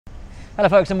Hello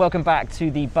folks and welcome back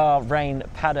to the Bahrain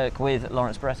paddock with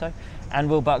Lawrence Barretto and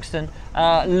Will Buxton,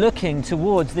 looking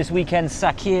towards this weekend's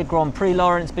Sakhir Grand Prix,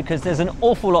 Lawrence, because there's an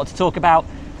awful lot to talk about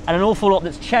and an awful lot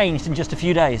that's changed in just a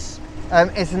few days.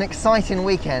 It's an exciting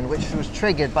weekend which was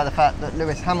triggered by the fact that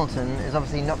Lewis Hamilton is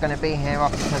obviously not going to be here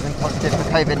after testing positive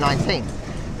for COVID-19.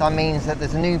 That means that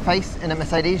there's a new face in at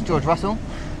Mercedes, George Russell.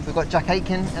 We've got Jack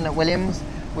Aitken in at Williams.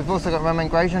 We've also got Romain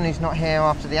Grosjean, who's not here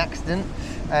after the accident.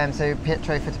 So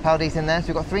Pietro Fittipaldi's in there. So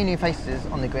we've got three new faces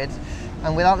on the grid.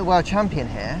 And without the world champion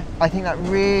here, I think that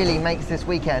really makes this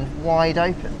weekend wide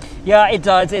open. Yeah, it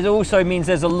does. It also means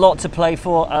there's a lot to play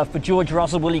for George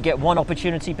Russell. Will he get one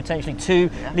opportunity, potentially two,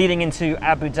 leading into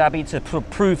Abu Dhabi to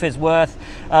prove his worth,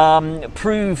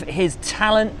 prove his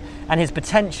talent and his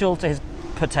potential to his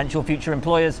potential future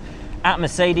employers at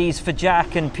Mercedes? For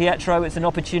Jack and Pietro, it's an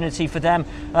opportunity for them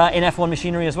in F1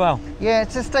 machinery as well. Yeah,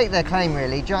 to stake their claim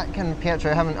really. Jack and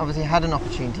Pietro haven't obviously had an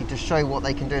opportunity to show what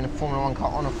they can do in a Formula 1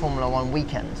 car on a Formula 1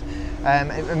 weekend.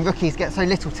 And rookies get so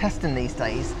little testing these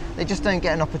days, they just don't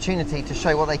get an opportunity to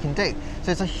show what they can do.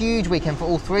 So it's a huge weekend for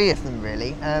all three of them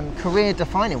really.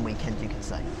 Career-defining weekend, you could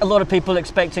say. A lot of people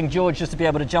expecting George just to be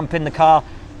able to jump in the car,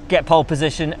 get pole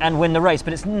position and win the race,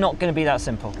 but it's not going to be that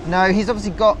simple. No, he's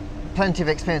obviously got plenty of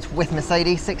experience with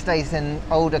Mercedes, 6 days in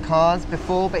older cars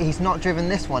before, but he's not driven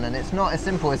this one, and it's not as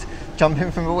simple as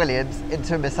jumping from a Williams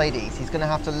into a Mercedes. He's going to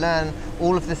have to learn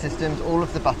all of the systems, all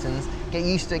of the buttons, get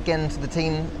used to again to the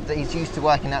team that he's used to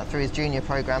working at through his junior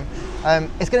program.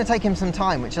 It's going to take him some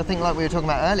time, which I think, like we were talking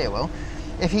about earlier, Will,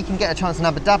 if he can get a chance in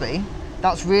Abu Dhabi,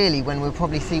 that's really when we'll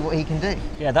probably see what he can do.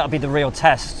 Yeah, that would be the real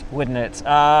test, wouldn't it?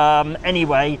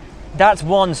 Anyway, that's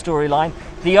one storyline.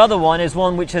 The other one is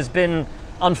one which has been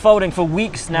unfolding for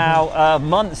weeks now,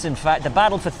 months in fact. The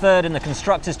battle for third in the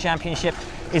Constructors' Championship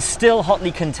is still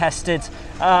hotly contested,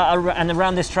 and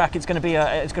around this track it's going to be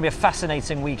a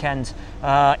fascinating weekend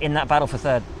in that battle for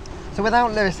third. So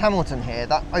without Lewis Hamilton here,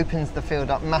 that opens the field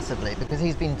up massively because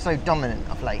he's been so dominant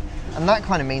of late, and that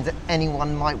kind of means that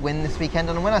anyone might win this weekend.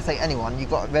 And when I say anyone, you've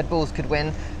got Red Bulls could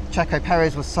win. Checo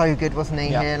Perez was so good, wasn't he,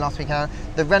 here last weekend?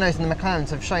 The Renaults and the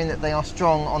McLarens have shown that they are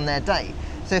strong on their day.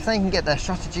 So if they can get their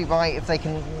strategy right, if they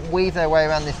can weave their way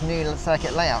around this new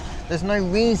circuit layout, there's no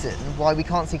reason why we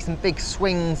can't see some big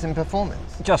swings in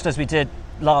performance. Just as we did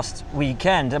last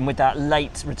weekend, and with that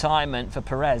late retirement for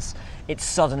Perez, it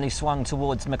suddenly swung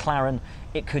towards McLaren.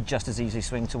 It could just as easily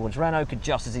swing towards Renault, could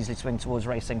just as easily swing towards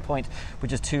Racing Point with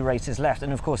just 2 races left.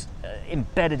 And of course,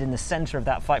 embedded in the centre of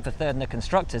that fight for third in the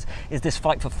Constructors is this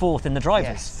fight for fourth in the Drivers.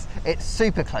 Yes, it's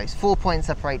super close. 4 points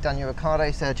separate Daniel Ricciardo,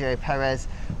 Sergio Perez,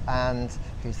 and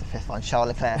who's the fifth one? Charles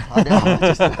Leclerc.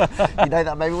 You know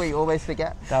that maybe we always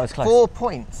forget. That was close. 4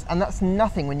 points, and that's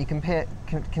nothing when you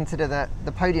consider that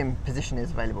the podium position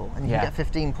is available, and you can get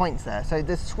 15 points there. So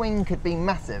the swing could be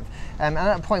massive. And at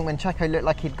that point when Checo looked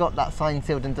like he'd got that sign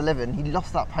sealed and delivered, and he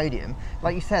lost that podium,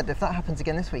 like you said, if that happens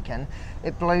again this weekend,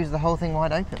 it blows the whole thing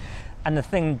wide open. And the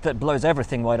thing that blows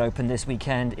everything wide open this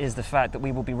weekend is the fact that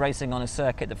we will be racing on a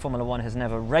circuit that Formula 1 has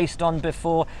never raced on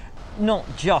before.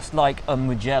 Not just like a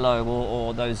Mugello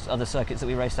or those other circuits that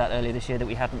we raced at earlier this year that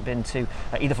we hadn't been to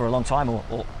either for a long time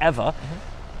or ever.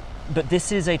 But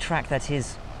this is a track that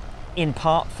is in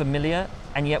part familiar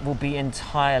and yet will be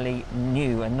entirely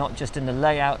new, and not just in the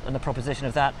layout and the proposition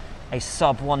of that. A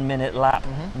sub 1 minute lap,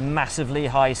 massively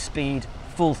high speed,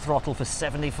 full throttle for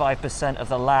 75% of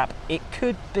the lap. It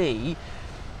could be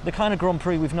the kind of Grand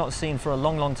Prix we've not seen for a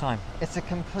long, long time. It's a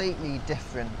completely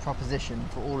different proposition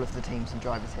for all of the teams and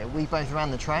drivers here. We both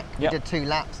ran the track, we did 2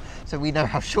 laps, so we know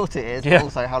how short it is, but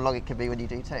also how long it could be when you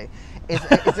do 2.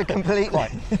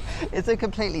 It's a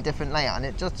completely different layout, and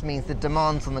it just means the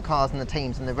demands on the cars and the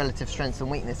teams and the relative strengths and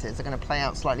weaknesses are going to play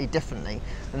out slightly differently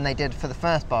than they did for the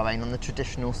first Bahrain on the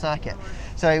traditional circuit.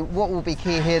 So what will be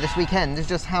key here this weekend is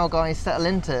just how guys settle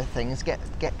into things, get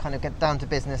down to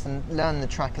business and learn the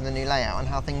track and the new layout and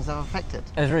how things are affected.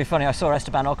 It was really funny. I saw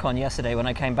Esteban Ocon yesterday when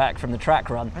I came back from the track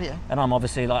run, and I'm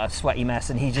obviously like a sweaty mess,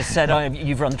 and he just said, "Oh,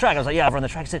 you've run the track." I was like, "Yeah, I've run the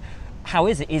track." He said, "How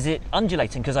is it? Is it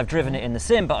undulating? Because I've driven it in the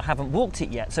sim, but I haven't walked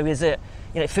it yet. So is it?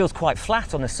 It feels quite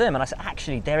flat on the sim." And I said,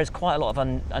 "Actually, there is quite a lot of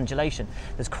undulation.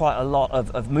 There's quite a lot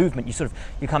of movement.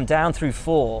 You come down through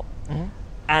 4."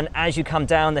 And as you come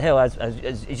down the hill, as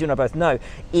you and I both know,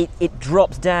 it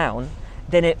drops down,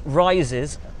 then it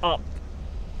rises up,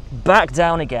 back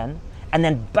down again, and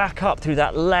then back up through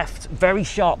that left, very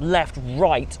sharp left,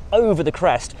 right, over the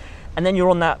crest, and then you're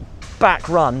on that back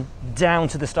run down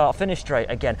to the start-finish straight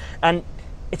again. And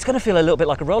it's going to feel a little bit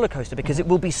like a roller coaster because it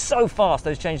will be so fast,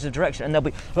 those changes of direction, and they'll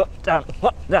be up,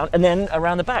 down, and then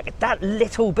around the back. That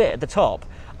little bit at the top,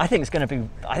 I think it's going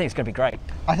to be great.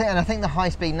 I think the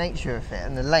high-speed nature of it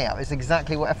and the layout is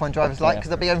exactly what F1 drivers like, because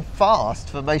they'll be going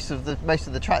fast for most of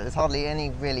the track. There's hardly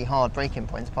any really hard braking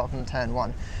points apart from turn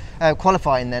 1.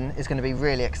 Qualifying then is going to be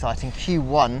really exciting.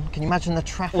 Q1, can you imagine the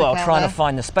traffic? Well, out trying there? to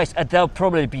find the space. They'll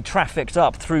probably be trafficked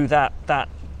up through that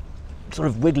sort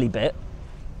of wiggly bit,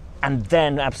 and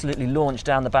then absolutely launch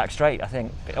down the back straight, I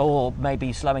think, or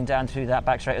maybe slowing down through that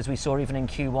back straight as we saw even in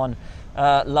Q1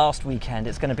 last weekend.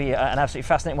 It's going to be an absolutely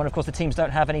fascinating one. Of course, the teams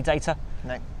don't have any data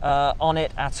on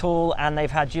it at all, and they've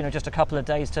had just a couple of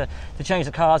days to change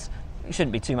the cars. It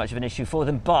shouldn't be too much of an issue for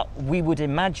them, but we would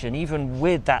imagine, even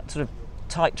with that sort of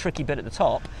tight, tricky bit at the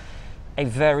top, a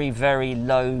very, very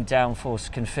low downforce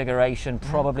configuration,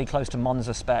 probably close to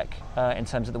Monza spec in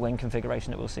terms of the wing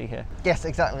configuration that we'll see here. Yes,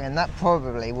 exactly, and that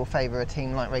probably will favour a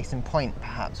team like Racing Point,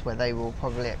 perhaps, where they will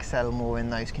probably excel more in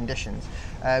those conditions.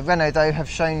 Renault, though, have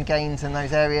shown gains in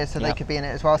those areas, so they could be in it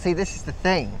as well. See, this is the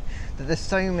thing, that there's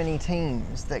so many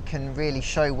teams that can really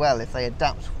show well if they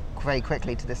adapt very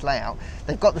quickly to this layout.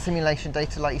 They've got the simulation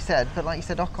data, like you said, but like you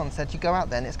said, Ocon said, you go out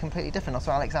there and it's completely different. I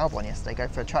saw Alex Albon yesterday go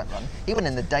for a track run. He went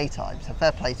in the daytime, so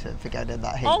fair play to him for going in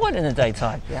that heat. I went in the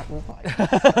daytime. Yeah, all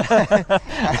right. But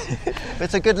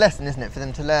it's a good lesson, isn't it, for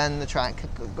them to learn the track.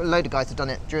 A load of guys have done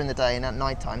it during the day and at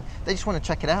night time. They just want to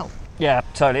check it out. Yeah,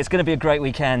 totally. It's going to be a great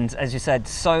weekend. As you said,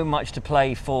 so much to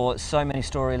play for, so many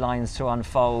storylines to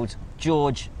unfold.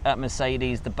 George at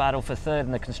Mercedes, the battle for third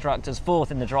in the constructors, fourth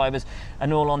in the drivers,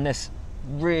 and all on this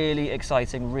really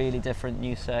exciting, really different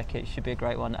new circuit. Should be a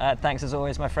great one. Thanks as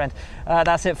always, my friend.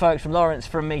 That's it, folks. From Lawrence,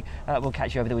 from me, we'll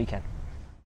catch you over the weekend.